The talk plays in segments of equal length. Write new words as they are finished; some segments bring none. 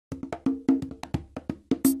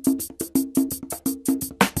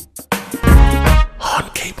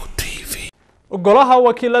Golaha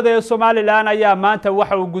Wakiilada ee Somaaliland ayaa maanta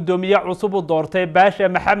waxa uu Gudoomiye Cusub u doortay Baasha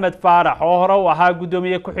Maxamed Faarax oo hore u ahaa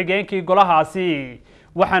Gudoomiye ku-xigeenkii golahaasi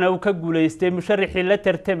waxaana uu ka guuleystay musharrixii la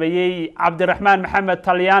tartamayay Cabdiraxmaan Maxamed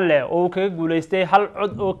Talyaanle oo uu kaga guuleystay hal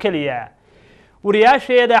cod oo kaliya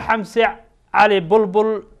wariyaasheeda Xamse Cali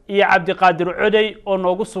Bulbul iyo Cabdiqaadir Codey oo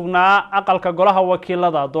noogu sugnaa aqalka Golaha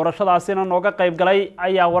Wakiilada doorashadaasina nooga qayb galay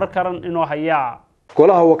ayaa warkaran inoo haya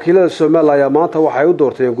Golaha Wakiilada Somaaliland ayaa maanta waxay u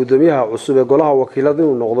doorteen gudoomiyaha cusub ee Golaha Wakiilada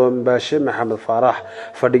inuu noqdo Baasha Maxamed Faarax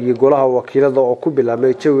fadhigii Golaha Wakiilada oo ku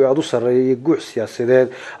bilaabmay jawi aad u sareeyay guux siyaasadeed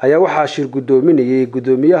ayaa waxaa shir gudoominayay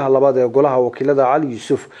gudoomiyaha labaad ee Golaha Wakiilada Cali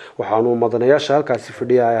Yusuf waxaanu madanayaasha halkaasi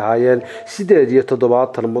fadhiya ay ahaayeen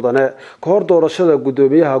 87 mudane ka hor doorashada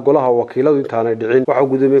gudoomiyaha Golaha Wakiilada intaanay dhicin waxa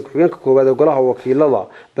gudoomiye ku-xigeenka koowaad ee Golaha Wakiilada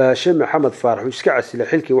Baasha Maxamed Faarax iska casilay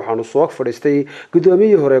xilkii waxaanu soo fadhiistay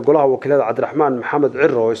gudoomiyihii hore ee Golaha Wakiilada Cabdiraxmaan Maxamed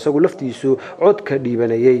Cirro isagu laftiisu cod ka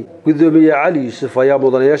dhiibanayay gudoomiye Cali Yusuf ayaa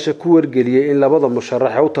mudanayaasha ku wargeliyay in labada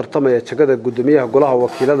musharax ee u tartamaya jagada gudoomiyaha Golaha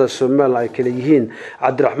Wakiilada Somaaliland ay kala yihiin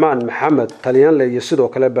Cabdiraxmaan Maxamed Talyaanle iyo sidoo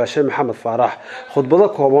kale Baasha Maxamed Faarax khudbado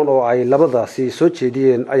kooban oo ay labadaasi soo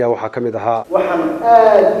jeediyeen ayaa waxa kamid ahaa waxaan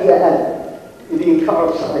aad iyo aad idinka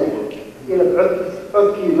codsanay inaad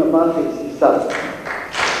codkiina maanta siisaan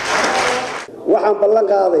waxaan ballan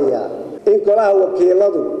qaadayaa in Golaha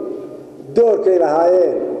Wakiiladu doorkay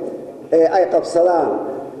lahaayeen ay qabsadaan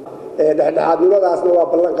dhexdhexaadnimadaasna waa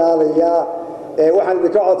ballan qaadayaa waxaan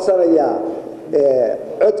idinka codsanayaa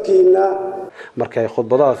codkiina markay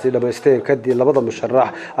khudbadaasi dhameysteen kadib labada musharax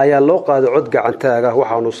ayaa loo qaaday cod gacantaag ah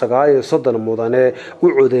waxaanu 39 mudane u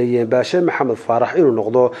codeeyeen Baasha Maxamed Faarax inuu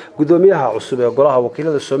noqdo gudoomiyaha cusub ee Golaha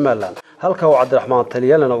Wakiilada Somaaliland halka uu Cabdiraxmaan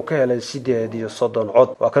Talyaanle uu ka helay 38 cod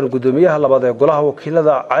waa kan gudoomiyaha labaad ee Golaha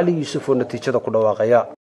Wakiilada Cali Yusuf oo natiijada ku dhawaaqaya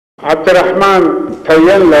Cabdiraxmaan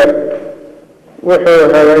Talyaanle wuxuu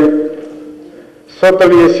helay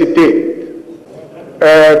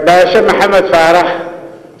 38 Baasha Maxamed Faarax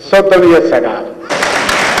 39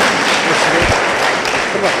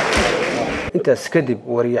 intaas kadib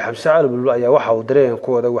wariye Xamse Cali Bulbul ayaa waxa uu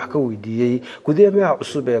dareenkooda wax ka weydiiyay gudoomiyaha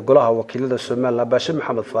cusub ee Golaha Wakiilada Somaaliland Baasha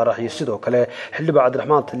Maxamed Faarax iyo sidoo kale xildhibaan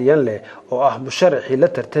Cabdiraxmaan Talyaanle oo ah musharrixii la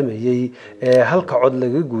tartamayay halka cod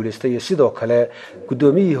laga guuleystay sidoo kale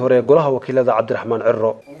gudoomiyihii hore ee Golaha Wakiilada Cabdiraxmaan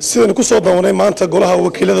Cirro sidaan ku soo daawanay maanta Golaha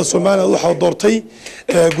Wakiilada Somaaliland waxa uu doortay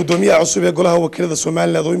gudoomiyaha cusub ee Golaha Wakiilada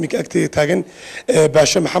Somaaliland oo imika agteeda taagan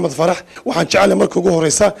Baasha Maxamed Faarax waxaan jecelahay markii ugu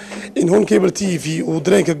horeysa in Hon Cable TV uu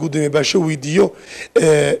dareenka gudoomiye Baasha weydiiyo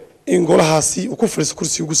in golahaasi uu ku fadhiisto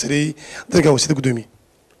kursi ugu sareeyay dalka wasida gudoomiye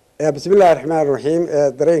bismillaahir rahmaanir rahiim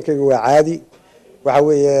dareenkaygu waa caadi waxa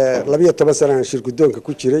weeye 12 sano shir gudoonka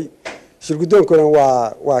ku jiray shir gudoonkuna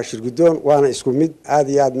waa shir gudoon waana isku mid aad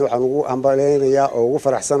iyo aad waxaan ugu hambaleynayaa oo ugu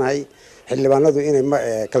faraxsanahay xildhibaanadu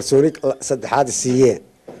inay kalsooni saddexaad siiyeen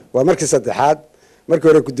waa markii saddexaad markii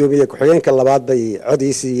hore gudoomiye ku-xigeenka labaad bay cod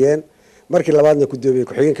ii siiyeen markii labaadna gudoomiye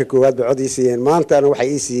ku-xigeenka koowaad bay cod ii siiyeen maantana waxay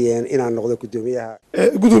ii siiyeen inaan noqdo gudoomiyaha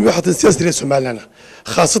gudoomiyaha xataa siyaasadda Soomaaliland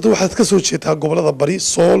khaasatan waxaad ka soo jeedaa gobolada bari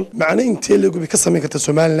Sool macna intee la gubi ka sameyn karta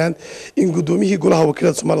Soomaaliland in gudoomiyihii Golaha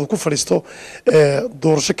Wakiilada Soomaaliland ku fadhiisto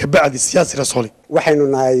doorasho ka bacdi siyaasadda Sool waxaynu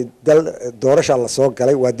nahay dal doorasho la soo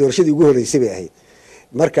galay waa doorashadii ugu horeysay bay ahayd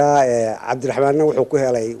marka Cabdiraxmaanna wuxuu ku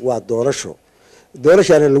helay waa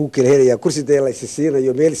doorashana lagu kala helayaa kursi la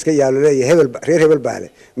isiinayo meel iska yaalo leeyahay reer hebel baale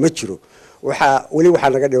ma jiro waxa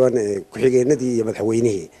naga dhiban ku-xigeenadii iyo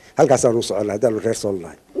madaxweynihii halkaas aanu soconaa hadaan reer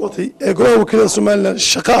Soomaaliland watay Golaha Wakiilada Soomaaliland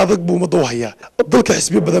shaqo adag buu umada u hayaa dalka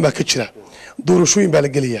xisbiyo badan baa ka jira doorashooyin baa la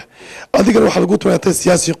geliyaa adigana waxa lagu tumaatay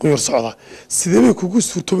siyaasi qoyar socda sidee bay kugu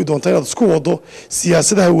suurtoobi doontaa inaad isku wado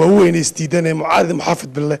siyaasadaha waaweyn ee isdiidan ee mucaarad muxaafid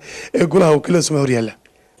bille ee Golaha Wakiilada Soomaaliland yaala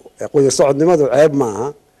qoyar socodnimadu ceeb maaha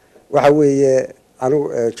waxa weeye anu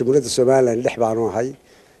Jamhuuriyadda Soomaaliland dhex baanu ahay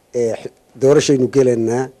doorashaynu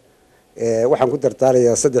geleynaa waxaan ku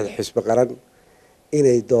dardaarayaa 3 xisbi qaran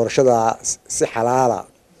inay doorashada si xalaala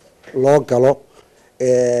loo galo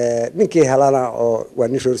ninkii helana oo waa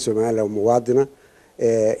nin reer Soomaaliland oo muwaadina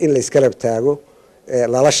in la iska rabtaago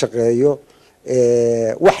lala shaqeeyo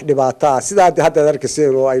wax dhibaato ah sida hadda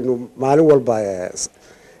arkayeen oo aynu maalin walba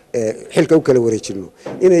xilka u kala wareejino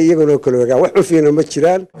inay iyagoo kala wareegaan wax u fiina ma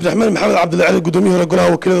jiraan Cabdiraxmaan Maxamed Cabdullaahi gudoomiyaha hore Golaha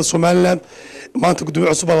Wakiilada Soomaaliland maanta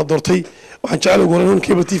gudoomiye cusub la doortay waxaan jecelahay ugu horeyn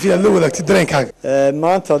Cable TV aad la wadaagtay dareenkaaga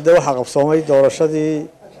maanta waxa qabsoomay doorashadii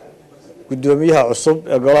gudoomiyaha cusub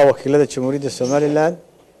ee Golaha Wakiilada Jamhuuriyadda Soomaaliland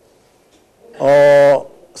oo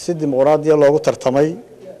si dimuqraadiya loogu tartamay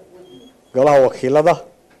Golaha Wakiilada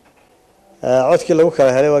codkii lagu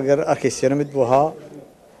kala helay waa arkaysana mid buu ahaa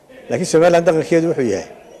laakiin Soomaaliland dhaqankeedu wuxuu yahay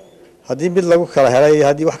haddii mid lagu kala helay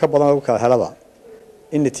haddii wax ka badan lagu kala helaba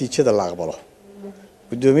in natiijada la aqbalo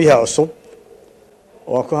gudoomiyaha cusub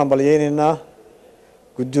waan ku hambalyeynaa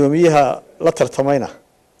gudoomiyaha la tartamayna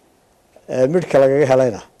midka lagaga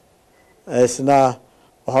helayna isna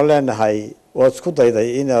waxaan leenahay waad isku dayday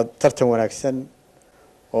inaad tartan wanaagsan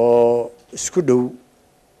oo isku dhow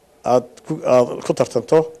aad ku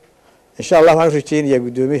tartanto insha Allah waxaan rajeynayaa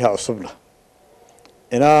gudoomiyaha cusubna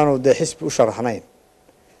inaanu de xisbi u sharaxnayn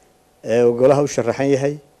golaha u sharaxan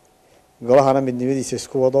yahay golahana midnimadiisa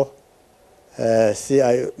isku wado si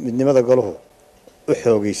ay midnimada golahu u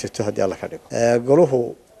xoogeysato hadii alla ka dhigo golahu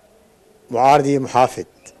mucaarad iyo muxaafid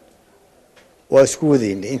waa isku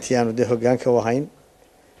wadaynay intii aanu de hoggaanka u ahayn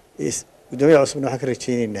gudoomiyaha cusubna waxaan ka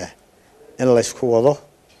rajeynaynaa in la isku wado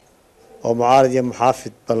oo mucaarad iyo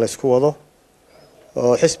muxaafid ba la isku wado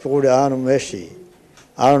oo xisbigu aanu meeshii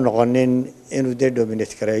aanu noqonin inuu de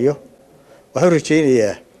dominate gareeyo waxaan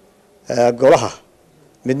rajeynayaa golaha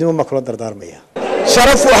midnimo ma kula dardaarmaya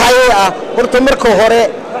sharaf waxaa horta marka hore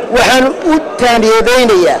waxaan u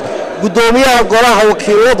taaniyadeynayaa gudoomiyaha golaha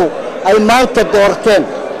wakiiladu ay maanta doorteen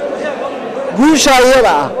guusha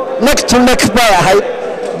iyada next to next bay ahayd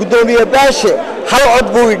gudoomiye baashe hal cod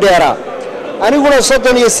buu dheeraa aniguna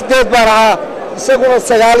 38 baan ahaa isaguna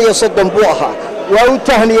 39 buu ahaa waa u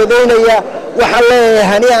taaniyadeynayaa waxaan leeyahay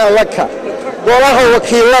hanii'an laka golaha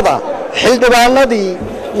wakiilada xildhibaanadii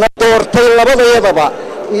na doortay labadayadaba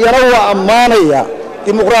iyana waa ammaanaya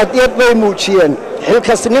dimuqraadiyad bay muujiyeen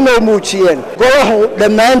xilkasnimo muujiyeen golaha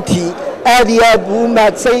dhammaantii aad iyo aad buu u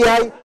mahadsan yahay